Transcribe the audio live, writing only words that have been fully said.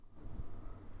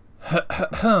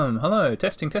Hello,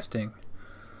 testing.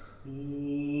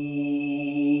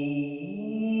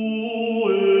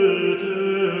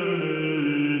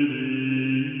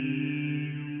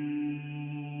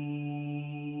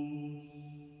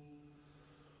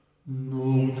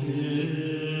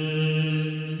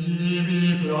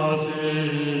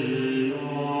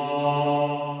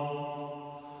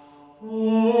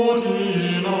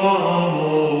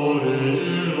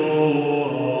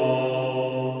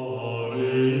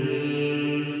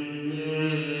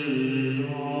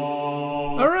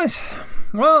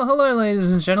 Well, hello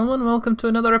ladies and gentlemen, welcome to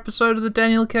another episode of the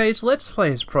Daniel K's Let's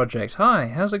Plays project. Hi,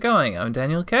 how's it going? I'm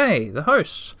Daniel K, the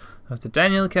host of the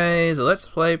Daniel K's Let's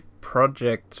Play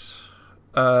project,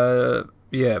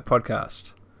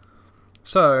 podcast.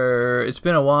 So, it's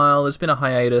been a while, there's been a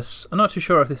hiatus. I'm not too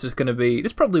sure if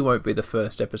this probably won't be the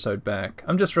first episode back.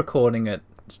 I'm just recording it,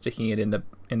 sticking it in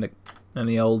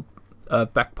the old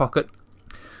back pocket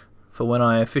for when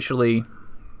I officially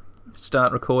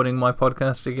start recording my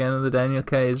podcast again, the Daniel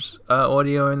K's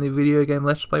audio and the video game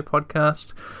Let's Play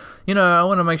podcast. You know, I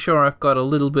want to make sure I've got a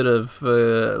little bit of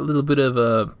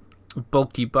a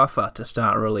bulky buffer to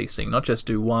start releasing, not just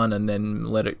do one and then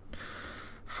let it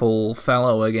fall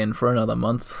fallow again for another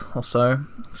month or so.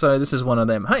 So this is one of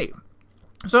them. Hey,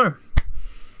 so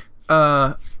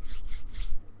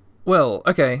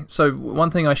okay. So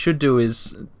one thing I should do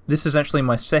is, this is actually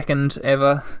my second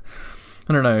ever.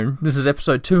 I don't know, this is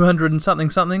episode 200 and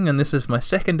something, and this is my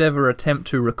second ever attempt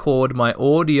to record my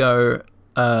audio,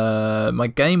 my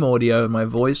game audio and my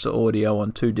voice audio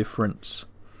on two different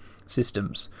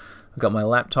systems. I've got my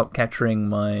laptop capturing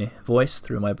my voice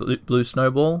through my Blue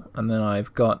Snowball, and then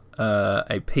I've got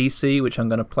a PC which I'm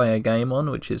going to play a game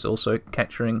on, which is also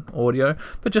capturing audio.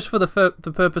 But just for the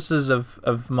purposes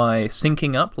of my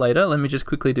syncing up later, let me just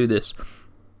quickly do this.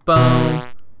 Boom,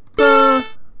 boom,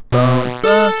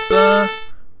 boom,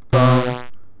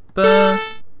 boom,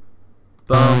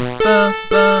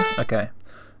 boom. Okay,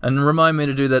 and remind me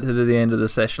to do that to the end of the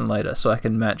session later, so I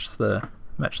can match the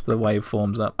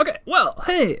waveforms up. Okay, well,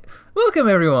 hey, welcome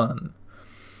everyone.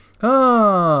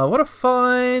 Oh, what a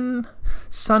fine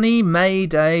sunny May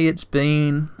day it's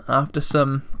been after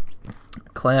some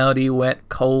cloudy, wet,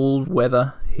 cold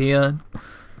weather here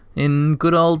in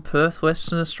good old Perth,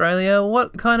 Western Australia.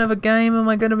 What kind of a game am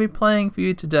I going to be playing for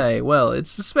you today? Well,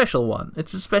 it's a special one.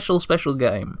 It's a special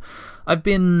game. I've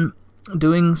been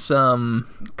doing some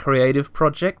creative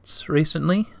projects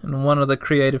recently, and one of the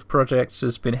creative projects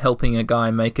has been helping a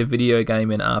guy make a video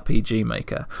game in RPG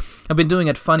Maker. I've been doing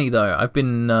it funny though. I've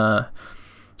been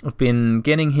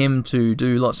getting him to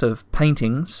do lots of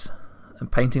paintings,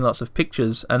 painting lots of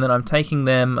pictures, and then I'm taking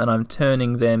them and I'm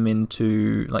turning them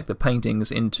into, like, the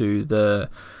paintings into the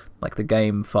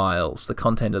game files, the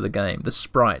content of the game, the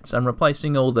sprites. I'm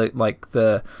replacing all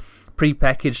the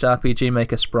pre-packaged RPG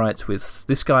Maker sprites with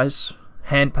this guy's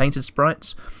hand-painted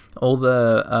sprites. All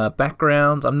the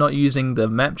background, I'm not using the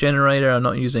map generator, I'm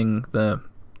not using the,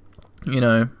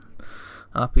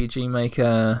 RPG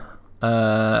Maker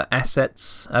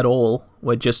assets at all.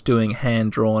 We're just doing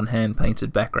hand-drawn,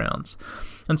 hand-painted backgrounds.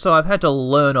 And so I've had to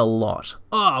learn a lot.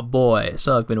 Oh boy.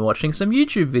 So I've been watching some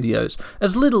YouTube videos.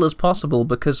 As little as possible,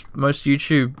 because most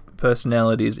YouTube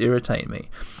personalities irritate me.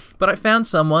 But I found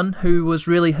someone who was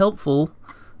really helpful,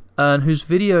 and whose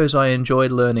videos I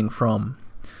enjoyed learning from.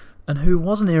 And who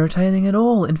wasn't irritating at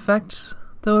all. In fact,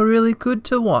 they were really good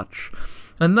to watch.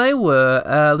 And they were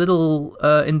a little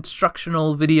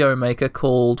instructional video maker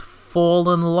called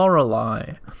Fallen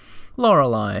Lorelei.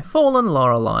 Fallen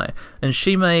Lorelei. And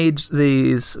she made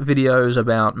these videos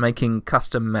about making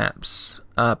custom maps,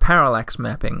 parallax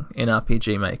mapping in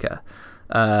RPG Maker.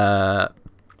 And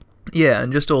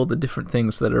just all the different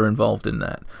things that are involved in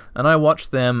that. And I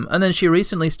watched them, and then she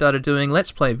recently started doing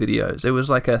Let's Play videos. It was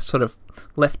like a sort of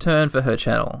left turn for her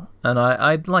channel. And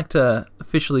I'd like to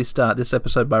officially start this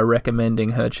episode by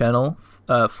recommending her channel,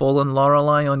 Fallen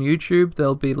Lorelei on YouTube.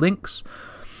 There'll be links.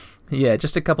 Yeah,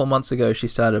 just a couple months ago she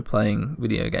started playing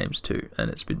video games too, and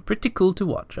it's been pretty cool to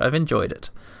watch. I've enjoyed it.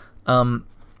 And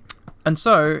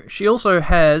so she also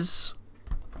has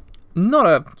not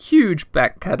a huge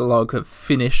back catalogue of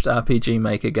finished RPG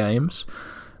Maker games,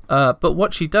 but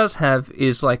what she does have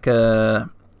is like a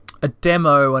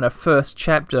demo and a first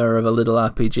chapter of a little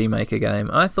RPG Maker game.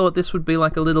 I thought this would be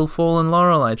like a little Fallen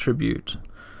Lorelei tribute.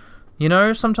 You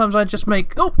know, sometimes I just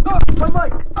make... my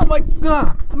mic!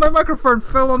 My microphone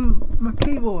fell on my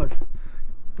keyboard.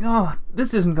 Oh,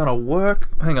 this isn't gonna work.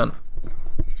 Hang on.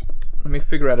 Let me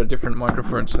figure out a different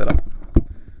microphone setup.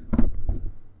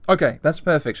 Okay, that's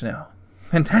perfect now.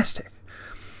 Fantastic.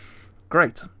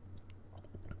 Great.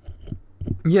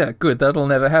 Yeah, good. That'll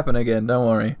never happen again, don't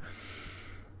worry.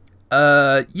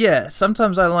 Yeah,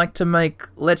 sometimes I like to make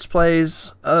Let's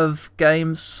Plays of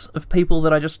games of people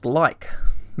that I just like,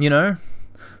 you know?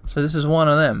 So this is one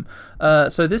of them.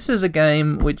 So this is a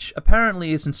game which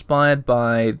apparently is inspired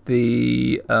by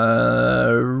the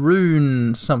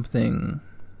Rune something.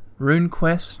 Rune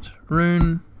Quest?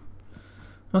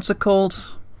 What's it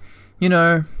called? You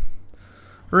know,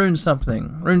 Rune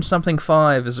something. Rune something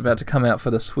 5 is about to come out for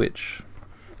the Switch.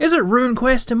 Is it Rune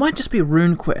Quest? It might just be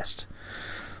Rune Quest.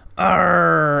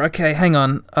 Okay, hang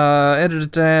on. Editor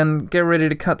Dan, get ready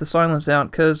to cut the silence out,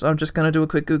 because I'm just going to do a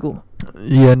quick Google.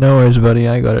 Yeah, no worries, buddy.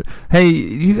 I got it. Hey,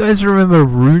 you guys remember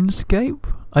RuneScape?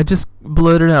 I just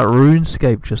blurted out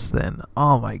RuneScape just then.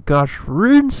 Oh my gosh,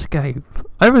 RuneScape!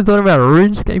 I haven't thought about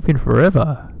RuneScape in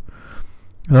forever.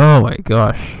 Oh my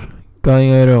gosh.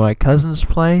 Going over to my cousin's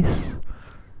place,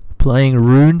 playing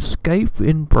RuneScape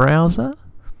in browser,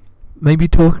 maybe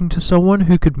talking to someone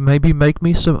who could maybe make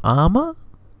me some armor?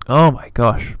 Oh my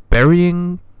gosh,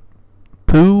 burying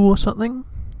poo or something?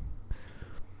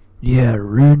 Yeah,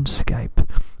 RuneScape.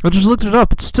 I just looked it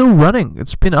up, it's still running.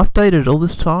 It's been updated all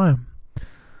this time.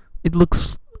 It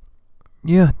looks,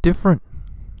 different.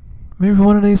 Maybe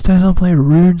one of these days I'll play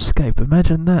RuneScape,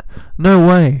 imagine that. No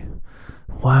way.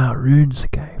 Wow,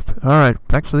 RuneScape. Alright,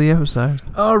 back to the episode.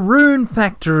 Oh, Rune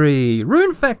Factory!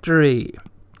 Rune Factory!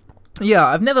 Yeah,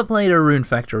 I've never played a Rune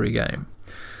Factory game.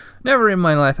 Never in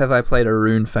my life have I played a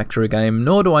Rune Factory game,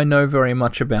 nor do I know very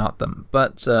much about them.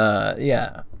 But,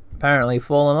 apparently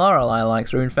Fallen Lorelei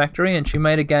likes Rune Factory, and she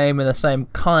made a game in the same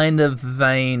kind of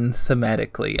vein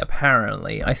thematically,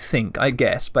 apparently. I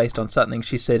guess, based on something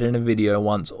she said in a video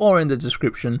once, or in the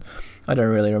description. I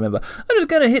don't really remember. I'm just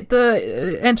going to hit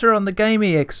the enter on the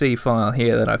game.exe file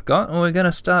here that I've got, and we're going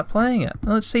to start playing it.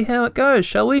 Let's see how it goes,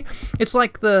 shall we? It's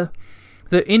like the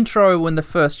intro when the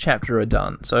first chapter are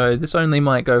done. So this only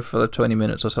might go for 20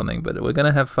 minutes or something, but we're going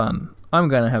to have fun. I'm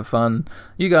going to have fun.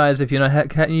 You guys, if you're not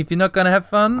going to have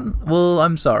fun, well,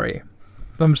 I'm sorry.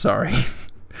 I'm sorry.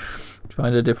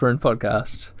 Find a different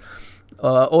podcast.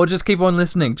 Or just keep on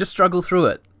listening. Just struggle through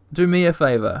it. Do me a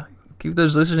favor. Keep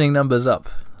those listening numbers up.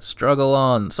 Struggle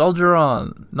on. Soldier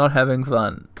on. Not having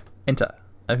fun. Enter.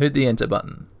 I've hit the enter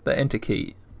button. The enter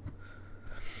key.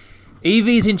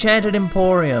 Eevee's Enchanted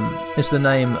Emporium is the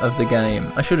name of the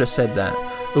game. I should have said that.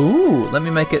 Ooh, let me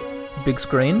make it big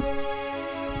screen.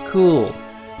 Cool.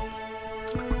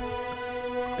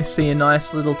 I see a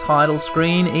nice little title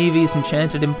screen. Eevee's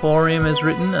Enchanted Emporium is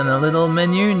written, and a little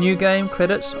menu, new game,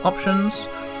 credits, options.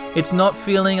 It's not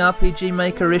feeling RPG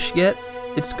Maker-ish yet.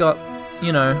 It's got,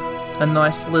 a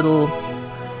nice little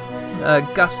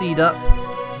gussied up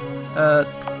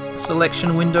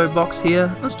selection window box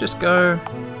here. Let's just go...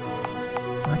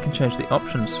 I can change the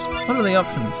options. What are the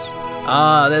options?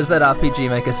 Ah, there's that RPG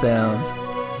Maker sound.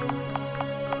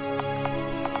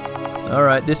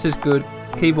 Alright, this is good.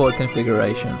 Keyboard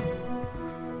configuration.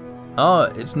 Oh,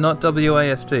 it's not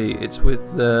WASD. It's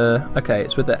with the... Okay,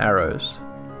 it's with the arrows.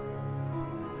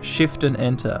 Shift and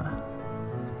enter.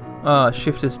 Oh,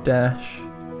 shift is dash.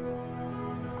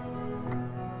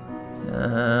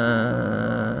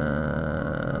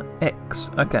 X.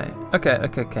 Okay.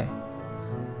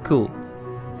 Cool.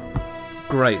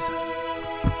 Great.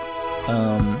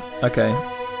 Okay.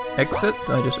 Exit?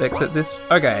 Do I just exit this?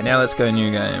 Okay, now let's go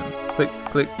new game.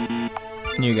 Click,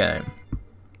 new game.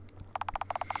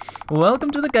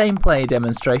 Welcome to the gameplay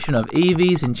demonstration of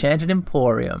Eevee's Enchanted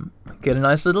Emporium. Get a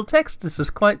nice little text. This is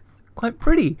quite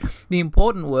pretty. The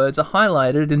important words are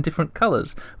highlighted in different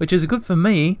colours, which is good for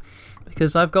me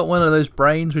because I've got one of those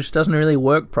brains which doesn't really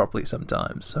work properly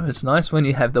sometimes. So it's nice when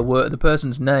you have the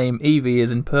person's name, Eevee,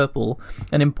 is in purple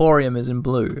and Emporium is in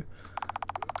blue.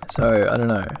 So, I don't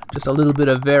know, just a little bit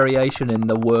of variation in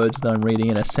the words that I'm reading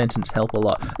in a sentence help a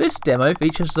lot. This demo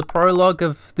features the prologue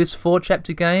of this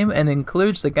 4-chapter game and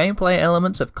includes the gameplay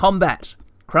elements of combat,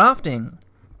 crafting,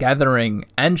 gathering,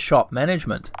 and shop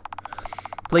management.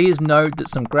 Please note that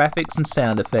some graphics and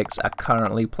sound effects are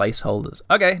currently placeholders.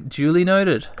 Okay, duly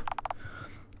noted.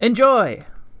 Enjoy!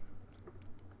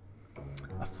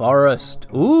 A forest.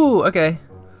 Ooh, okay.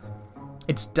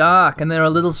 It's dark and there are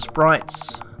little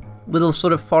sprites. Little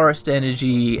sort of forest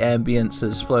energy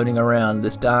ambiences floating around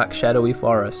this dark, shadowy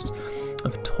forest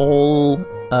of tall,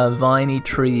 viney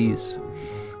trees.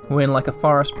 We're in like a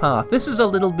forest path. This is a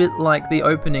little bit like the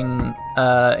opening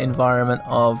environment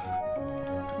of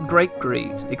Great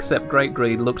Greed, except Great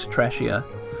Greed looks trashier.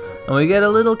 And we get a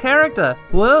little character.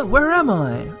 Where am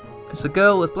I? It's a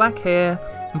girl with black hair,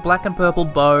 black and purple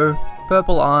bow,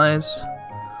 purple eyes.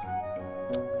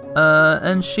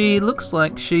 And she looks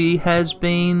like she has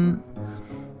been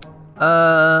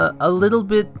a little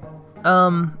bit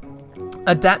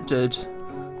adapted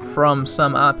from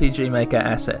some RPG Maker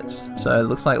assets. So it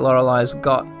looks like Lorelei's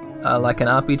got like an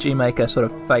RPG Maker sort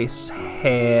of face,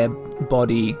 hair,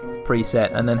 body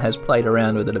preset, and then has played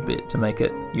around with it a bit to make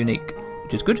it unique,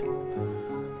 which is good.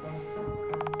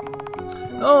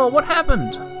 Oh, what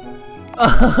happened?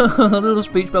 A little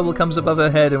speech bubble comes above her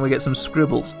head and we get some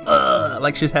scribbles.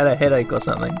 Like she's had a headache or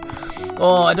something.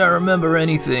 Oh, I don't remember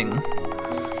anything.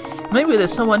 Maybe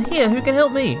there's someone here who can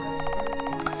help me.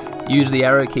 Use the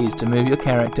arrow keys to move your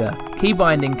character. Key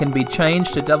binding can be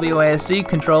changed to WASD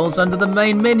controls under the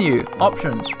main menu.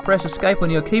 Options. Press escape on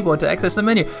your keyboard to access the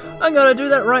menu. I'm gonna do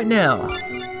that right now.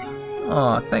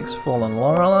 Oh, thanks, Fallen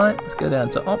Lorelei. Let's go down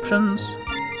to options.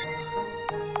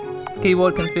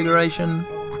 Keyboard configuration.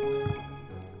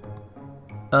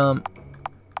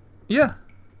 Yeah.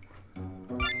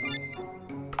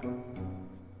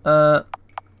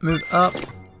 Move up.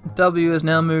 W is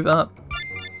now move up.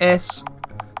 S,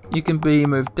 you can be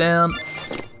moved down.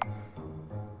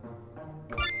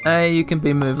 A, you can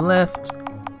be moved left.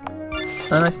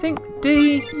 And I think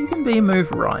D, you can be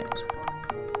moved right.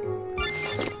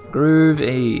 Groove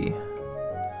E.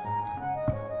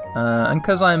 And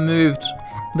because I moved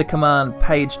the command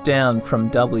page down from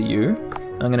W,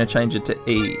 I'm going to change it to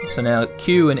E. So now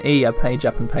Q and E are page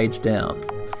up and page down.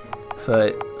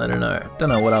 For, I don't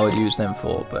know what I would use them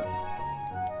for, but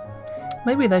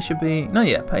maybe they should be, no,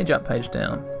 yeah, page up, page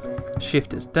down.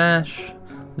 Shift is dash,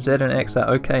 Z and X are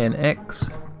OK and X.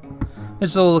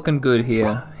 It's all looking good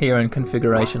here in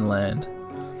configuration land.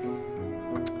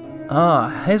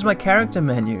 Here's my character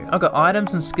menu. I've got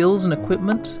items and skills and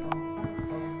equipment.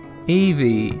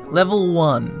 Eevee, level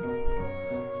 1.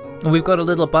 And we've got a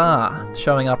little bar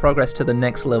showing our progress to the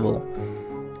next level.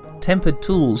 Tempered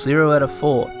tools, 0 out of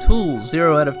 4. Tools,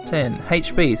 0 out of 10.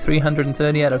 HP,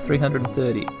 330 out of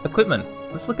 330. Equipment.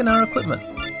 Let's look at our equipment.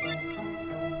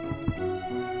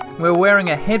 We're wearing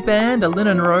a headband, a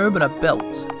linen robe, and a belt.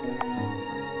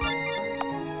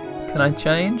 Can I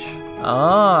change?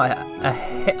 A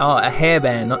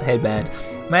hairband, not headband.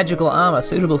 Magical armor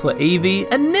suitable for Eevee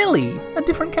and Nelly. A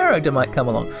different character might come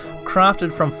along.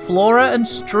 Crafted from flora and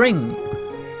string.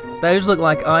 Those look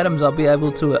like items I'll be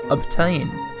able to obtain.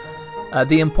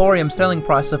 The Emporium selling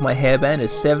price of my hairband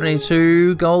is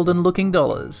 72 golden looking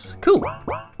dollars. Cool.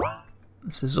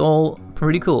 This is all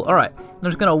pretty cool. Alright, I'm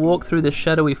just going to walk through this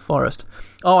shadowy forest.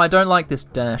 Oh, I don't like this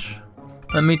dash.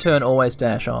 Let me turn always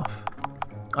dash off.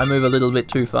 I move a little bit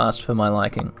too fast for my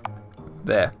liking.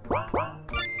 There.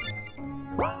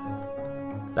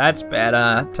 That's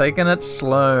better. Taking it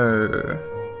slow.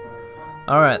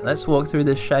 Alright, let's walk through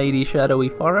this shady, shadowy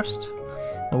forest.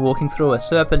 We're walking through a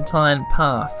serpentine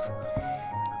path.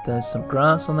 There's some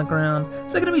grass on the ground.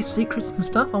 Is there going to be secrets and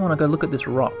stuff? I want to go look at this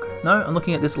rock. No, I'm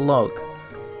looking at this log.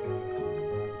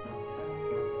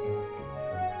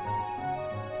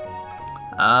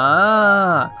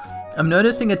 I'm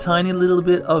noticing a tiny little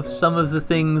bit of some of the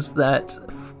things that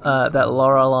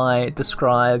Lorelei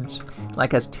described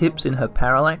like as tips in her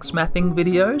parallax mapping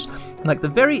videos. Like the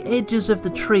very edges of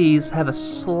the trees have a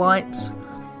slightly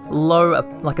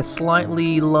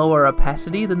lower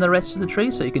opacity than the rest of the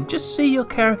tree, so you can just see your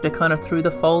character kind of through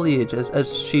the foliage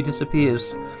as she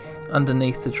disappears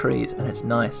underneath the trees, and it's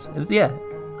nice. Yeah,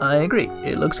 I agree.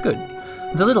 It looks good.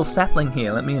 There's a little sapling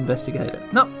here. Let me investigate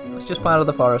it. No, it's just part of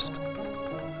the forest.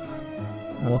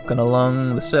 Walking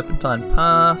along the serpentine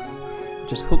path,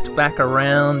 just hooked back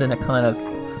around in a kind of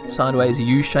sideways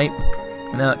U shape.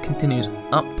 And now it continues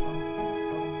up.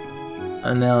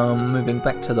 And now I'm moving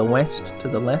back to the west, to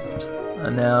the left.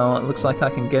 And now it looks like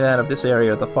I can get out of this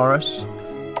area of the forest.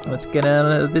 Let's get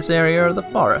out of this area of the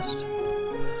forest.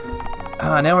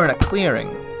 Now we're in a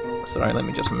clearing. Sorry, let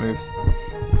me just move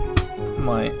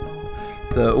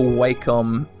the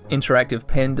Wacom interactive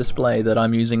pen display that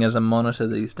I'm using as a monitor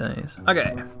these days.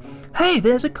 Okay. Hey,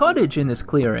 there's a cottage in this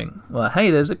clearing. Well, hey,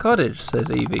 there's a cottage, says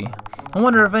Eevee. I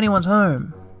wonder if anyone's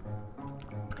home.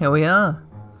 Here we are.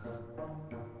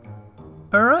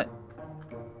 Alright.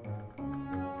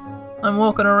 I'm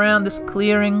walking around this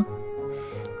clearing.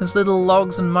 There's little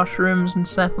logs and mushrooms and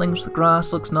saplings. The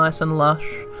grass looks nice and lush.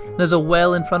 There's a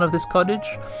well in front of this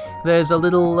cottage. There's a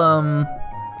little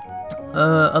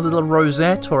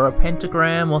rosette or a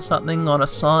pentagram or something on a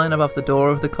sign above the door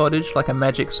of the cottage, like a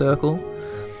magic circle.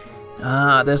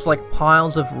 There's like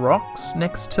piles of rocks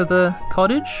next to the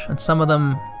cottage, and some of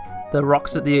them, the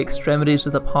rocks at the extremities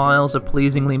of the piles are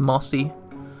pleasingly mossy.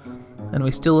 And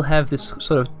we still have this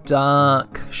sort of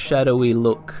dark, shadowy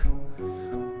look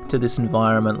to this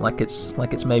environment, like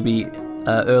it's maybe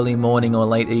early morning or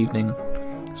late evening.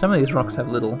 Some of these rocks have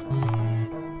little...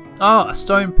 a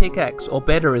stone pickaxe or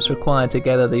better is required to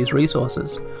gather these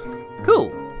resources.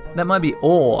 Cool. That might be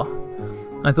ore.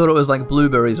 I thought it was like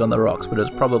blueberries on the rocks, but it's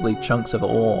probably chunks of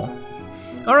ore.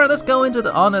 Alright, let's go into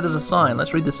the... Oh no, there's a sign.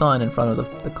 Let's read the sign in front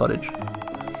of the cottage.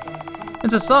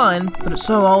 It's a sign, but it's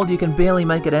so old you can barely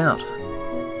make it out.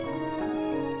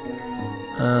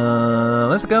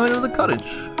 Let's go into the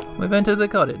cottage. We've entered the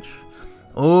cottage.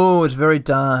 Oh, it's very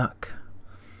dark.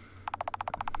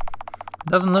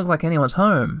 Doesn't look like anyone's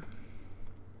home.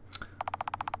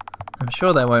 I'm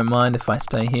sure they won't mind if I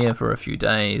stay here for a few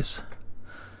days.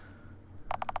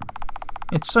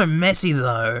 It's so messy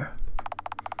though.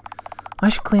 I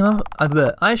should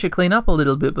clean up a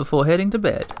little bit before heading to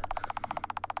bed.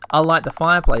 I'll light the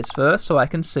fireplace first so I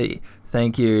can see.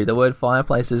 Thank you. The word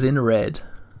fireplace is in red.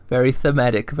 Very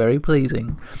thematic, very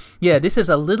pleasing. Yeah, this is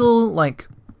a little, like,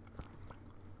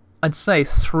 I'd say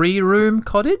 3-room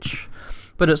cottage,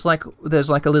 but it's like, there's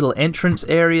like a little entrance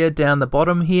area down the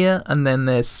bottom here, and then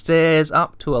there's stairs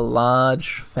up to a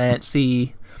large,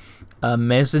 fancy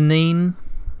mezzanine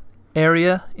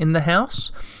area in the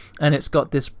house, and it's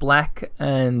got this black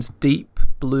and deep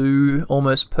blue,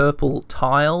 almost purple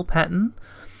tile pattern,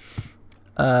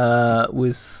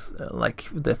 with like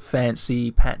the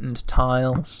fancy patterned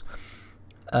tiles.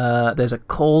 There's a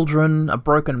cauldron, a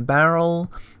broken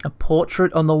barrel, a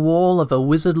portrait on the wall of a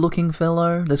wizard-looking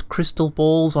fellow. There's crystal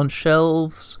balls on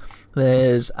shelves.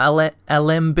 There's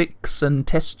alembics and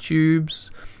test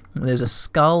tubes. There's a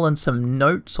skull and some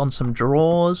notes on some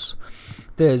drawers.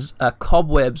 There's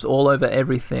cobwebs all over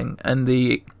everything, and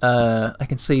I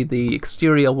can see the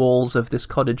exterior walls of this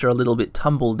cottage are a little bit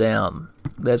tumbled down.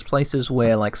 There's places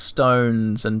where like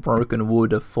stones and broken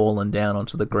wood have fallen down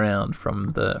onto the ground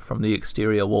from the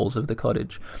exterior walls of the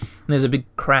cottage. And there's a big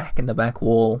crack in the back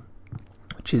wall,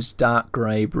 which is dark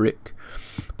grey brick.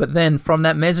 But then from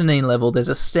that mezzanine level, there's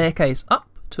a staircase up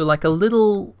to like a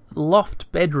little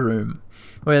loft bedroom,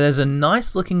 where there's a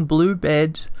nice looking blue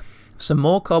bed, some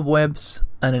more cobwebs,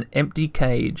 and an empty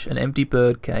cage, an empty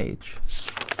bird cage.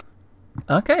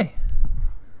 Okay.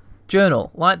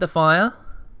 Journal. Light the fire.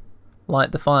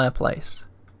 Light the fireplace.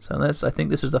 So I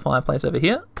think this is the fireplace over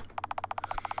here.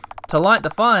 To light the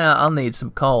fire, I'll need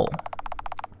some coal.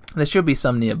 There should be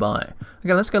some nearby.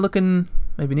 Okay, let's go looking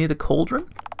maybe near the cauldron.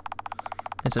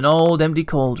 It's an old empty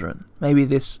cauldron. Maybe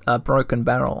this broken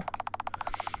barrel.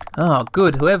 Oh,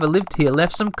 good. Whoever lived here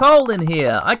left some coal in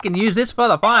here. I can use this for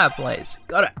the fireplace.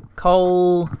 Got it.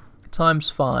 Coal times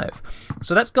 5.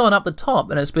 So that's gone up the top,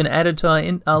 and it's been added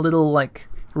to our little, like,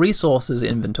 resources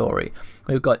inventory.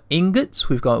 We've got ingots,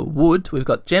 we've got wood, we've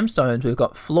got gemstones, we've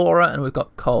got flora, and we've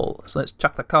got coal. So let's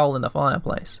chuck the coal in the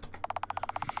fireplace.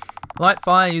 Light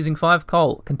fire using 5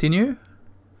 coal. Continue.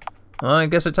 Oh, I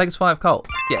guess it takes 5 coal.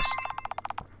 Yes.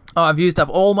 Oh, I've used up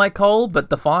all my coal, but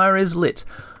the fire is lit.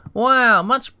 Wow,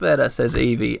 much better, says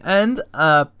Evie, and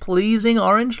a pleasing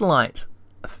orange light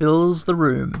fills the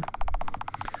room.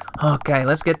 Okay,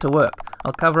 let's get to work.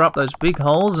 I'll cover up those big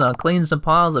holes and I'll clean some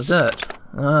piles of dirt.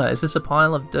 Is this a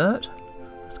pile of dirt?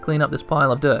 Let's clean up this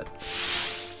pile of dirt.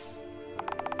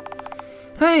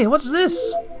 Hey, what's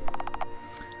this?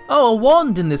 Oh, a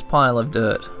wand in this pile of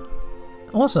dirt.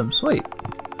 Awesome, sweet.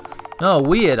 Oh,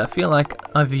 weird, I feel like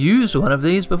I've used one of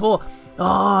these before.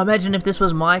 Oh, imagine if this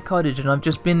was my cottage and I've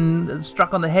just been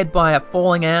struck on the head by a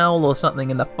falling owl or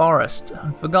something in the forest.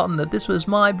 I've forgotten that this was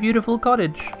my beautiful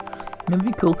cottage. That'd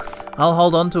be cool. I'll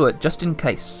hold on to it just in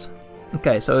case.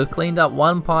 Okay, so we've cleaned up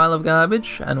one pile of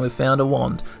garbage and we've found a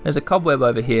wand. There's a cobweb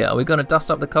over here. Are we going to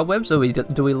dust up the cobwebs, or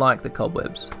do we like the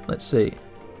cobwebs? Let's see.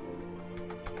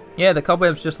 Yeah, the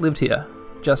cobwebs just live here.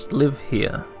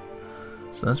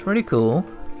 So that's pretty cool.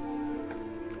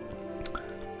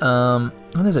 Oh,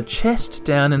 there's a chest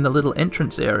down in the little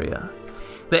entrance area.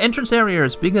 The entrance area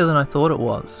is bigger than I thought it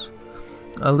was.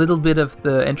 A little bit of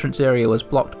the entrance area was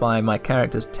blocked by my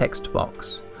character's text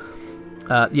box.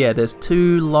 Yeah, there's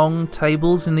 2 long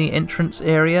tables in the entrance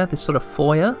area, this sort of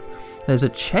foyer. There's a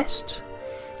chest.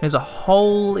 There's a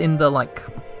hole in the, like,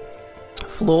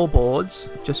 floorboards,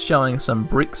 just showing some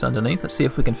bricks underneath. Let's see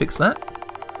if we can fix that.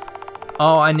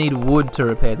 Oh, I need wood to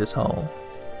repair this hole.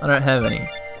 I don't have any.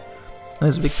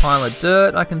 There's a big pile of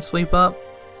dirt I can sweep up.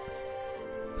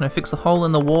 Can I fix the hole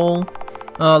in the wall?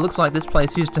 Oh, it looks like this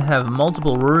place used to have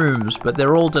multiple rooms, but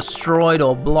they're all destroyed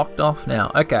or blocked off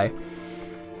now. Okay,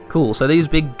 cool. So these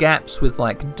big gaps with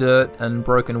like dirt and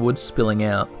broken wood spilling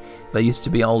out, they used to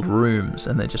be old rooms,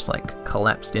 and they're just like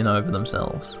collapsed in over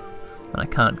themselves. And I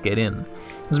can't get in.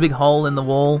 There's a big hole in the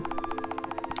wall.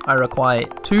 I require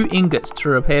 2 ingots to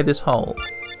repair this hole.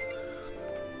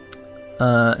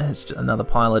 Here's another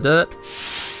pile of dirt,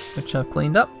 which I've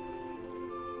cleaned up.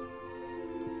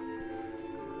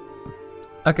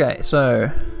 Okay, so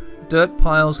dirt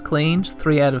piles cleaned,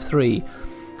 3 out of 3.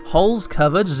 Holes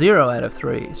covered, 0 out of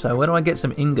 3. So where do I get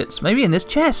some ingots? Maybe in this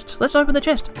chest. Let's open the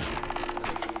chest.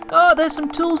 Oh, there's some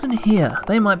tools in here.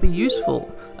 They might be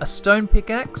useful. A stone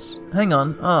pickaxe. Hang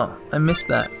on. Oh, I missed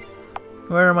that.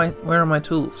 Where are my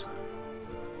tools?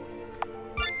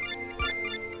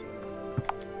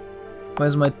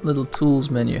 Where's my little tools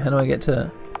menu? How do I get to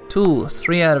tools?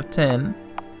 3 out of 10.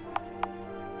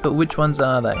 But which ones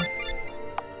are they?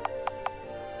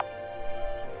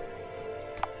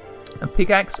 A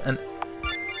pickaxe and...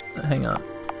 Hang on.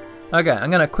 Okay, I'm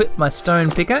going to equip my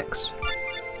stone pickaxe.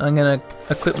 I'm going to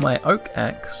equip my oak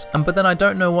axe. But then I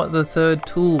don't know what the third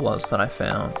tool was that I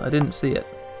found. I didn't see it.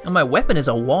 And my weapon is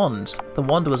a wand. The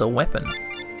wand was a weapon.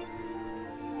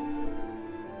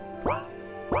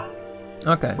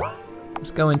 Okay. Let's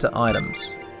go into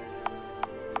items.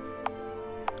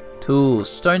 Tools.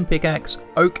 Stone pickaxe,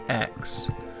 oak axe.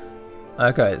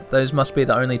 Okay, those must be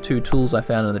the only 2 tools I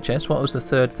found in the chest. What was the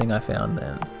third thing I found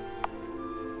then?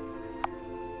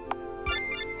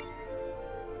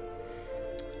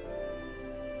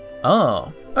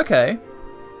 Oh, okay.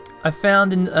 I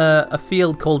found in a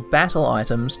field called battle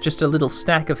items just a little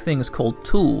stack of things called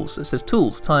tools. It says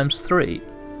tools times 3.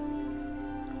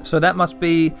 So that must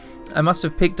be, I must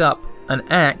have picked up an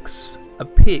axe, a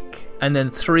pick, and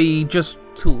then 3 just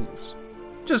tools.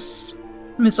 Just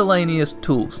miscellaneous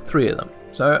tools, 3 of them.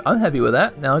 So I'm happy with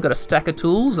that. Now I've got a stack of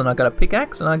tools, and I've got a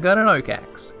pickaxe, and I've got an oak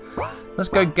axe. Let's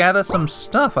go gather some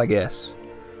stuff, I guess.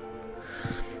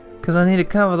 Because I need to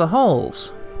cover the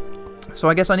holes. So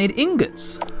I guess I need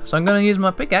ingots. So I'm going to use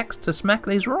my pickaxe to smack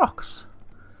these rocks.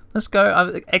 Let's go.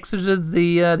 I've exited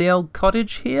the old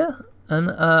cottage here, and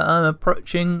I'm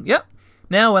approaching... Yep.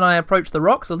 Now when I approach the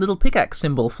rocks, a little pickaxe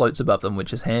symbol floats above them,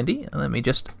 which is handy. And let me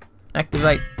just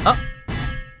activate... Oh!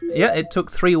 Yeah, it took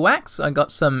 3 whacks. I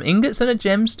got some ingots and a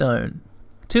gemstone.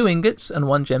 2 ingots and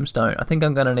 1 gemstone. I think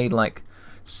I'm going to need like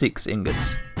 6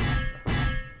 ingots.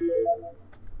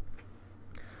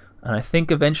 And I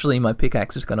think eventually my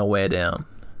pickaxe is going to wear down.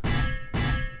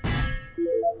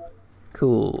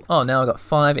 Cool. Oh, now I've got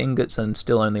 5 ingots and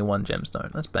still only 1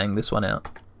 gemstone. Let's bang this one out.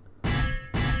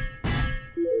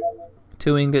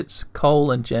 2 ingots,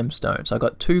 coal and gemstone. So I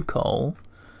got 2 coal.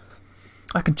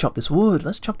 I can chop this wood.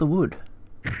 Let's chop the wood.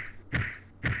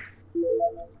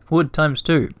 Wood times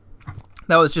 2.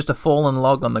 That was just a fallen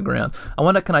log on the ground. I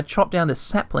wonder, can I chop down this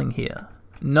sapling here?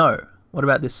 No. What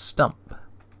about this stump?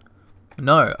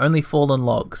 No, only fallen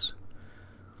logs.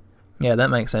 Yeah, that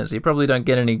makes sense. You probably don't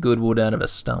get any good wood out of a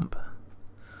stump.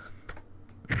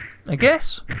 I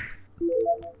guess?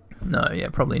 No, yeah,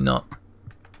 probably not.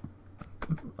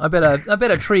 I bet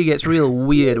a tree gets real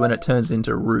weird when it turns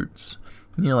into roots.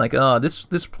 And you're like, oh, this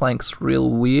plank's real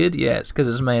weird. Yeah, it's because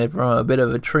it's made from a bit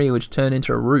of a tree which turned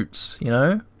into roots, you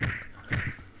know?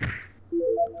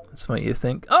 That's what you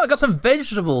think. Oh, I got some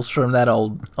vegetables from that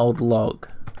old log.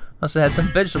 Must have had some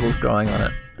vegetables growing on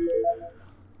it.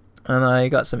 And I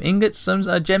got some ingots, some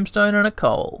gemstone, and a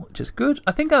coal, which is good.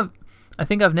 I think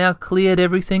I've now cleared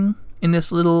everything in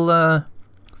this little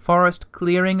forest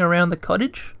clearing around the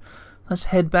cottage. Let's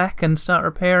head back and start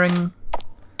repairing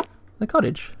the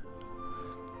cottage.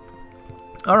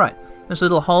 Alright, there's a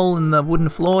little hole in the wooden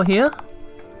floor here.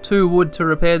 2 wood to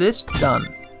repair this. Done.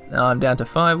 Now I'm down to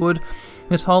 5 wood.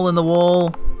 This hole in the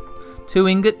wall. 2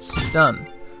 ingots. Done.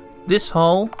 This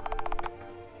hole.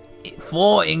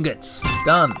 4 ingots.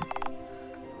 Done.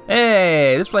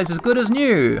 Hey, this place is good as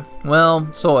new.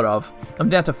 Well, sort of. I'm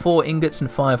down to 4 ingots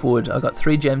and 5 wood. I've got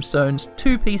 3 gemstones,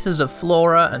 2 pieces of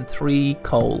flora, and 3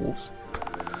 coals.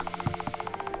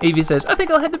 Evie says, I think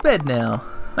I'll head to bed now.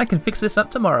 I can fix this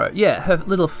up tomorrow. Yeah, her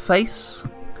little face,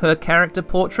 her character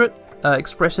portrait,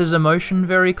 expresses emotion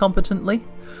very competently.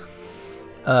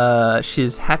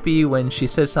 She's happy when she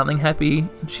says something happy.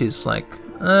 She's like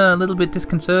a little bit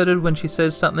disconcerted when she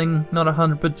says something not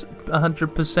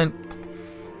 100%,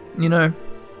 you know,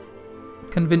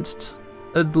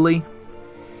 convincedly.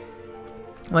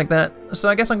 Like that. So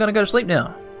I guess I'm going to go to sleep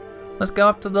now. Let's go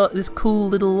up to this cool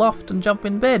little loft and jump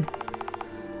in bed.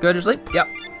 Go to sleep? Yep.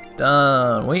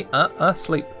 Done. We are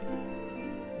asleep.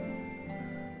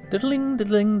 Diddling,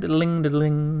 diddling, diddling,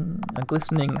 diddling. A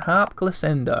glistening harp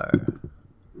glissando.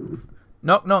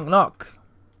 Knock, knock, knock.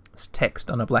 It's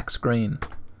text on a black screen.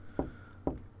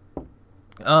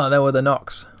 Oh, there were the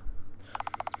knocks.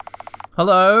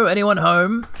 Hello, anyone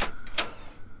home?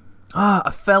 Ah,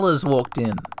 a fella's walked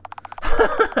in.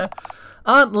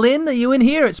 Aunt Lynn, are you in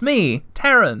here? It's me,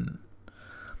 Taryn.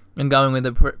 And going with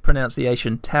the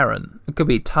pronunciation Taryn. It could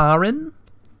be Tarin?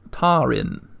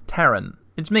 Taryn.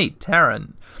 It's me,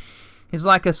 Taryn. He's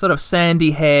like a sort of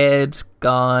sandy-haired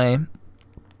guy.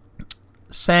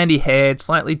 sandy haired,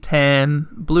 slightly tan,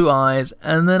 blue eyes,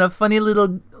 and then a funny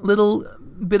little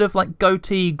bit of like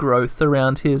goatee growth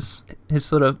around his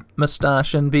sort of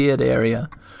moustache and beard area.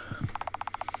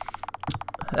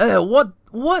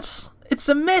 What? It's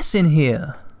a mess in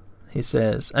here, he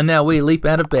says. And now we leap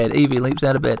out of bed. Evie leaps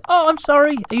out of bed. Oh, I'm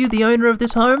sorry. Are you the owner of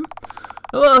this home?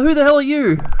 Oh, who the hell are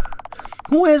you?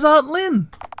 Where's Aunt Lynn?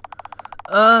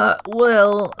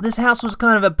 Well, this house was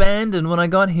kind of abandoned when I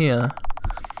got here.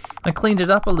 I cleaned it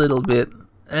up a little bit,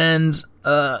 and,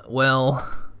 and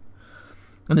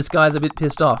this guy's a bit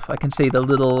pissed off. I can see the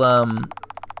little,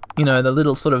 the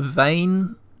little sort of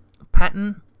vein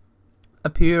pattern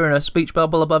appear in a speech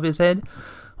bubble above his head.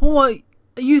 What,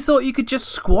 you thought you could just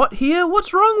squat here?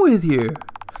 What's wrong with you?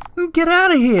 Get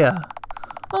out of here.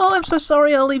 Oh, I'm so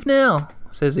sorry, I'll leave now,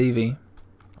 says Evie.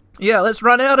 Yeah, let's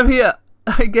run out of here,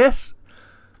 I guess.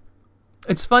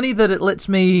 It's funny that it lets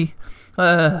me,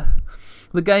 the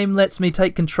game lets me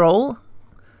take control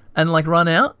and like run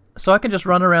out, so I can just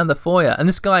run around the foyer, and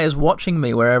this guy is watching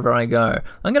me wherever I go.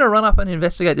 I'm going to run up and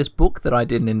investigate this book that I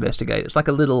didn't investigate. It's like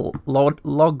a little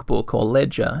log book or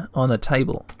ledger on a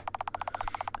table.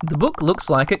 The book looks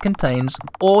like it contains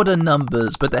order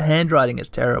numbers, but the handwriting is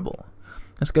terrible.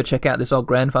 Let's go check out this old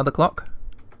grandfather clock.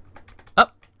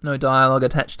 No dialogue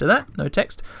attached to that, no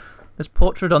text. There's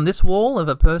portrait on this wall of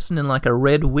a person in like a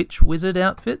red witch wizard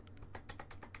outfit.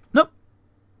 Nope.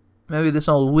 Maybe this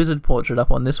old wizard portrait up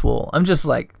on this wall. I'm just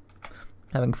like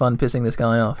having fun pissing this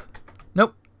guy off.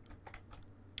 Nope.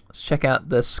 Let's check out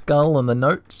the skull and the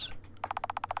notes.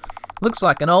 Looks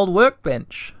like an old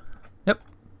workbench. Yep.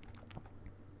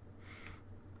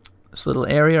 This little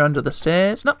area under the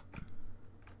stairs. Nope.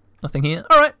 Nothing here.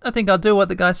 Alright, I think I'll do what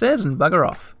the guy says and bugger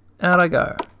off. Out I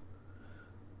go.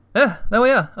 There we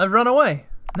are. I've run away.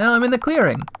 Now I'm in the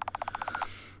clearing.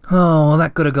 Oh, well,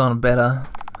 that could have gone better,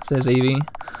 says Evie.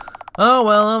 Oh,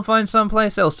 well, I'll find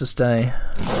someplace else to stay.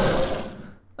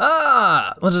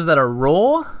 Ah! What is that, a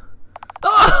roar?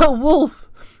 Oh, a wolf!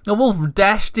 A wolf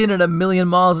dashed in at 1,000,000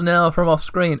 miles an hour from off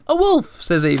screen. A wolf,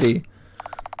 says Evie.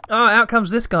 Oh, out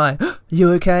comes this guy.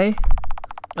 You okay?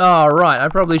 Oh, right. I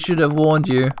probably should have warned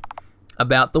you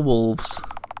about the wolves.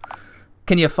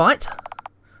 Can you fight?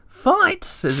 Fight,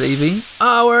 says Evie.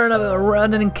 Oh, we're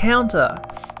in an encounter.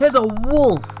 There's a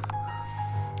wolf.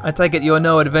 I take it you're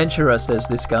no adventurer, says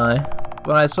this guy.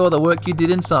 But I saw the work you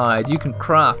did inside. You can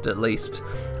craft, at least.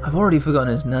 I've already forgotten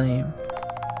his name.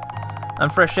 I'm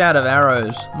fresh out of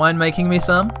arrows. Mind making me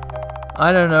some?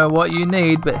 I don't know what you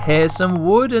need, but here's some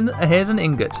wood and here's an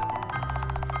ingot.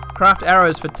 Craft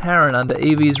arrows for Taran under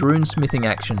Evie's runesmithing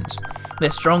actions. They're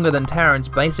stronger than Taran's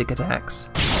basic attacks.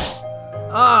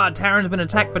 Taran's been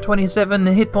attacked for 27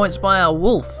 hit points by a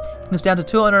wolf. It's down to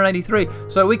 283.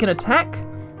 So we can attack,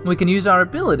 we can use our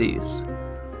abilities.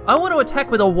 I want to attack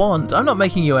with a wand. I'm not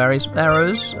making you arrows.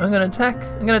 I'm going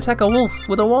to attack a wolf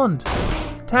with a wand.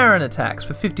 Taran attacks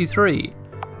for 53.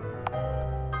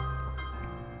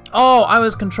 Oh, I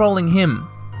was controlling him.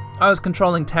 I was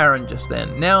controlling Taran just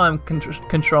then. Now I'm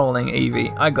controlling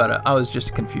Evie. I got it. I was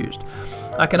just confused.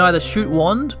 I can either shoot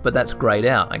wand, but that's grayed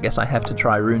out. I guess I have to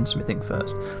try runesmithing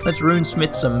first. Let's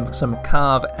runesmith some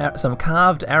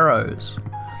carved arrows.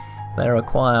 They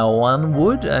require 1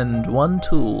 wood and 1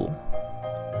 tool,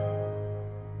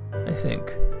 I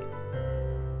think.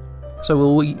 So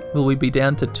will we be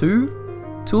down to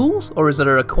 2 tools, or is it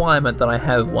a requirement that I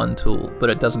have 1 tool, but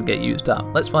it doesn't get used up?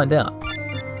 Let's find out.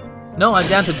 No, I'm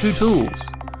down to 2 tools.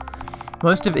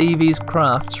 Most of Evie's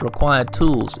crafts require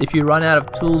tools. If you run out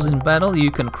of tools in battle, you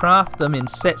can craft them in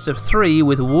sets of 3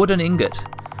 with wood and ingot.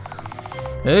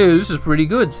 Hey, this is pretty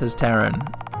good, says Taran.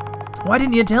 Why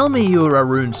didn't you tell me you were a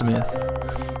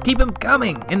runesmith? Keep them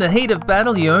coming. In the heat of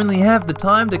battle, you only have the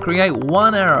time to create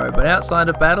 1 arrow, but outside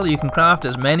of battle, you can craft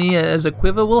as many as a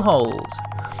quiver will hold.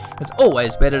 It's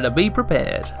always better to be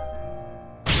prepared.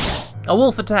 A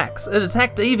wolf attacks. It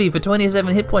attacked Evie for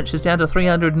 27 hit points. She's down to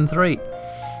 303.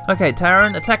 Okay,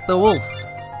 Taran, attack the wolf.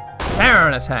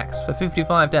 Taran attacks for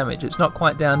 55 damage. It's not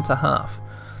quite down to half.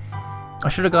 I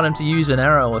should have got him to use an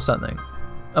arrow or something.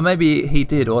 Or maybe he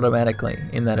did automatically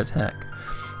in that attack.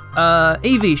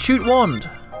 Evie, shoot wand.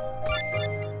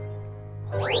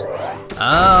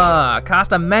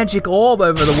 Cast a magic orb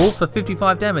over the wolf for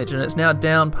 55 damage, and it's now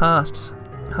down past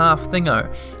half thingo.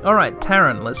 Alright,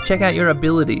 Taran, let's check out your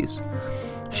abilities.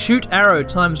 Shoot arrow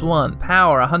times 1,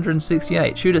 power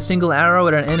 168. Shoot a single arrow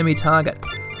at an enemy target.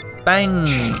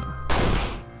 Bang!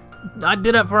 I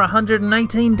did it for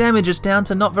 118 damage. It's down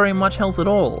to not very much health at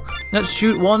all. Let's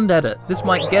shoot wand at it. This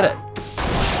might get it.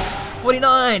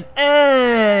 49!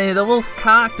 Hey! The wolf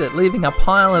carked it, leaving a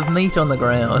pile of meat on the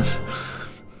ground.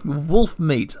 Wolf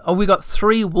meat. Oh, we got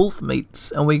 3 wolf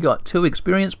meats, and we got 2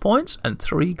 experience points and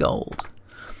 3 gold.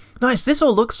 Nice, this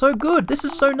all looks so good. This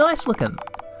is so nice looking.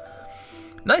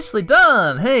 Nicely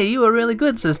done. Hey, you were really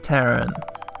good, says Taryn.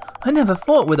 I never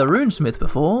fought with a runesmith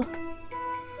before.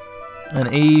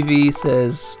 And Evie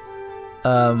says,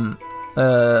 little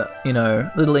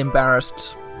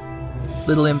embarrassed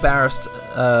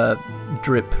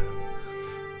drip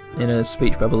in a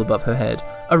speech bubble above her head.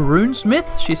 A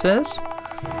runesmith, she says.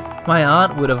 My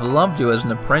aunt would have loved you as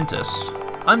an apprentice.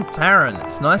 I'm Taryn.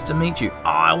 It's nice to meet you. Oh,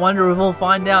 I wonder if we'll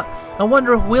find out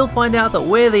that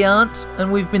we're the aunt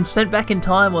and we've been sent back in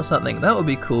time or something. That would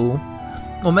be cool.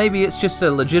 Or maybe it's just a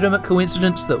legitimate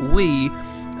coincidence that we,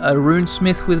 a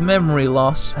runesmith with memory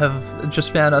loss, have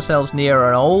just found ourselves near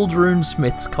an old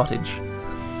runesmith's cottage.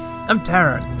 I'm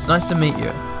Taryn. It's nice to meet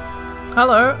you.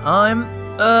 Hello, I'm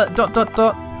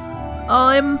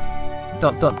I'm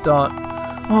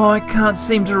Oh, I can't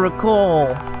seem to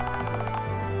recall.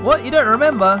 What, you don't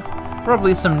remember?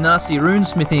 Probably some nasty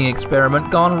runesmithing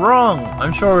experiment gone wrong.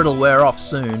 I'm sure it'll wear off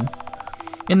soon.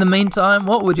 In the meantime,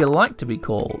 what would you like to be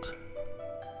called?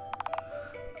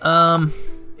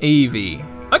 Evie.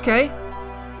 Okay.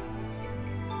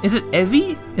 Is it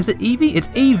Evie? Is it Evie? It's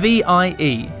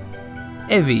E-V-I-E.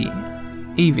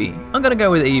 Evie. I'm gonna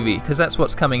go with Evie, because that's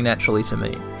what's coming naturally to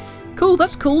me. Cool,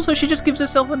 that's cool, so she just gives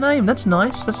herself a name. That's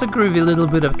nice, that's a groovy little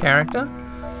bit of character.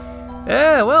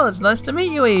 Yeah, well, it's nice to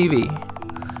meet you, Evie.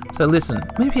 So listen,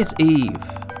 maybe it's Eve,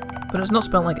 but it's not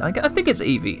spelled like, I think it's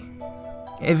Evie.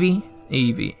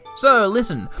 Evie. So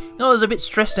listen, I was a bit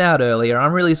stressed out earlier.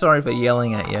 I'm really sorry for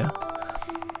yelling at you.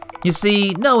 You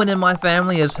see, no one in my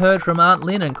family has heard from Aunt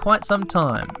Lynn in quite some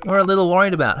time. We're a little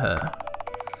worried about her.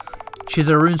 She's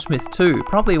a runesmith too,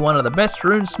 probably one of the best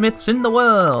runesmiths in the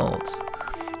world.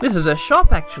 This is her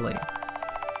shop, actually.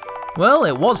 Well,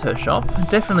 it was her shop.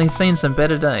 Definitely seen some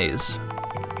better days.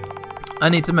 I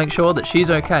need to make sure that she's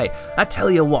okay. I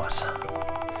tell you what.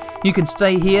 You can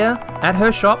stay here at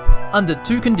her shop under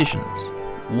 2 conditions.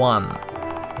 1.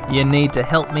 You need to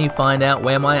help me find out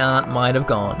where my aunt might have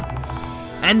gone.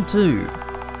 And 2.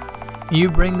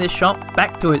 You bring this shop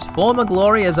back to its former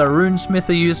glory as a runesmith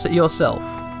yourself.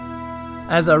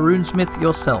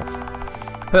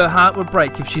 Her heart would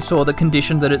break if she saw the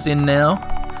condition that it's in now.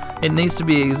 It needs to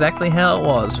be exactly how it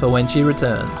was for when she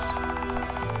returns.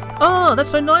 Oh,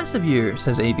 that's so nice of you,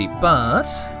 says Evie, but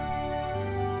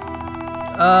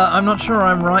I'm not sure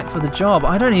I'm right for the job.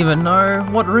 I don't even know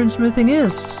what runesmithing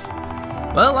is.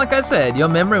 Well, like I said, your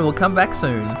memory will come back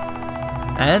soon.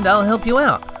 And I'll help you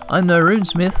out. I'm no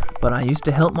runesmith, but I used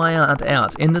to help my aunt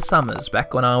out in the summers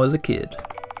back when I was a kid.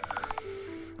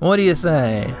 What do you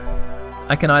say?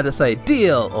 I can either say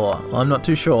deal or I'm not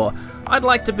too sure. I'd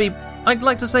like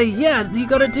to say, yeah, you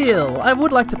got a deal. I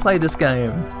would like to play this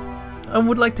game. I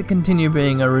would like to continue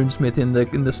being a runesmith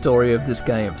in the story of this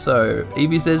game. So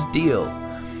Evie says deal.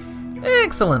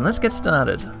 Excellent, let's get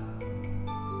started.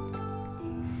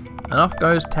 And off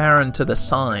goes Taryn to the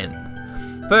sign.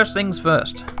 First things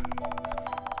first.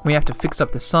 We have to fix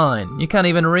up the sign. You can't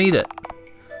even read it.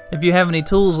 If you have any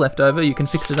tools left over, you can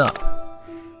fix it up.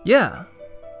 Yeah.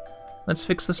 Let's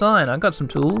fix the sign. I got some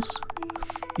tools.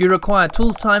 You require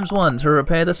tools ×1 to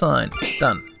repair the sign.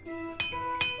 Done.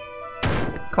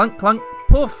 Clunk, clunk,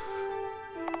 poof.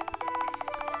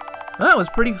 That was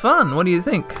pretty fun. What do you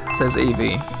think? Says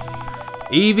Evie.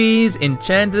 Evie's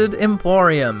Enchanted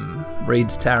Emporium,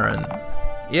 reads Taryn.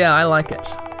 Yeah, I like it.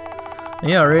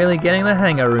 You're really getting the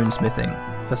hang of runesmithing,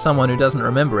 for someone who doesn't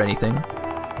remember anything.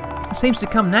 It seems to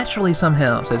come naturally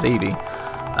somehow, says Evie.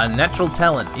 A natural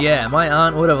talent. Yeah, my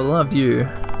aunt would have loved you.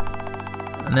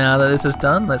 Now that this is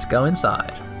done, let's go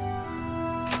inside.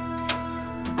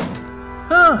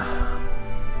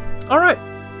 Alright.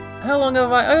 How long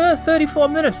have I... 34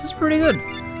 minutes. This is pretty good.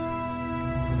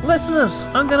 Listeners,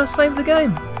 I'm going to save the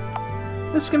game.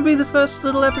 This can be the first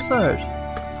little episode.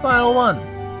 File 1.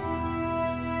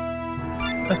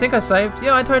 I think I saved.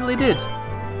 Yeah, I totally did.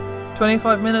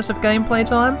 25 minutes of gameplay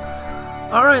time.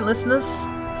 Alright, listeners.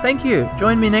 Thank you.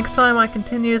 Join me next time I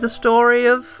continue the story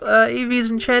of Evie's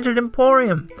Enchanted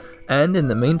Emporium. And in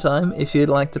the meantime, if you'd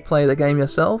like to play the game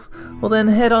yourself, well then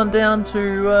head on down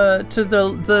to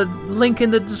the link in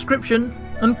the description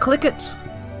and click it.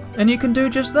 And you can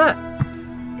do just that.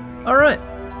 Alright.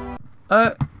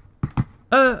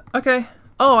 Okay.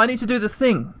 Oh, I need to do the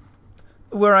thing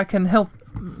where I can help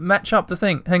match up the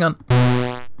thing. Hang on.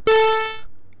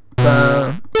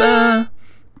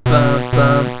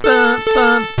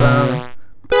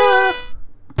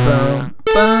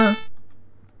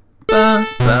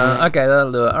 Okay,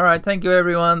 that'll do it. Alright, thank you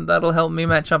everyone. That'll help me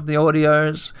match up the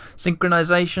audios.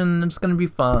 Synchronization, it's going to be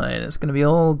fine. It's going to be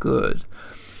all good.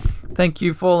 Thank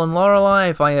you, Fallen Lorelei.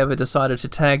 If I ever decided to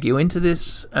tag you into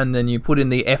this and then you put in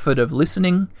the effort of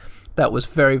listening, that was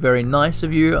very, very nice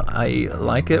of you. I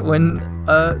like it when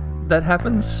that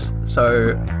happens. So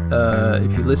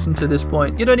if you listen to this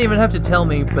point, you don't even have to tell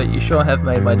me, but you sure have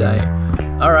made my day.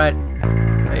 Alright,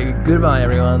 goodbye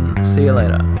everyone. See you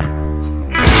later.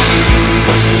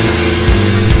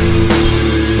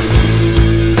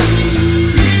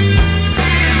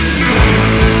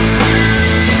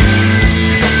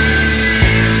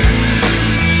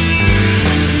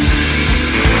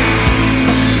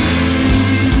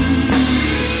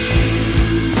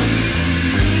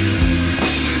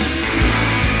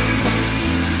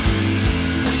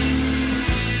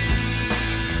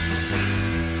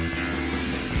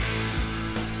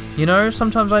 You know,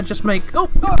 sometimes I just make... Oh,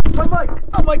 my mic!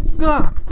 Oh, my...